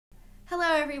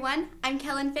Hello everyone, I'm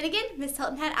Kellan Fenegan, Miss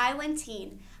Hilton Head Island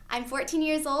teen. I'm 14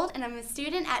 years old and I'm a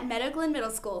student at Meadow Glen Middle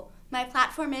School. My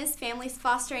platform is Families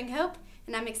Fostering Hope,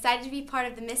 and I'm excited to be part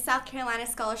of the Miss South Carolina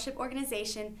Scholarship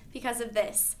Organization because of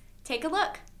this. Take a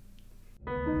look.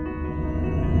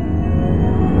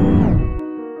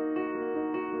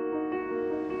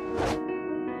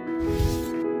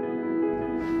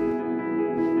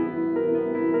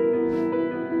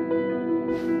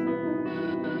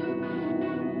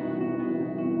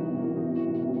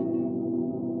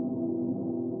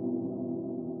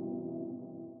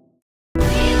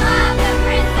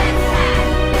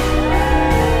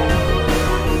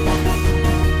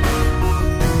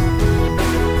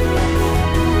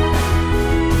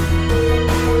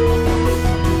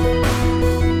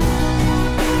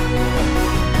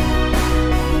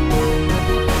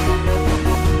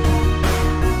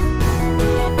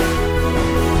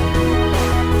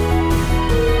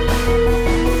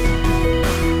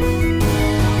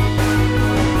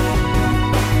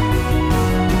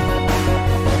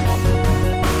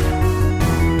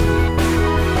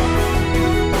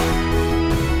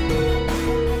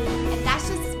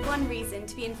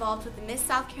 To be involved with the Miss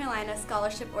South Carolina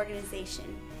Scholarship Organization.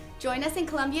 Join us in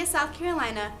Columbia, South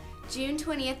Carolina, June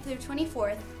 20th through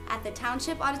 24th at the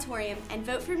Township Auditorium and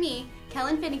vote for me,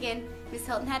 Kellan Fenegan, Miss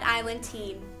Hilton Head Island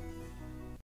teen.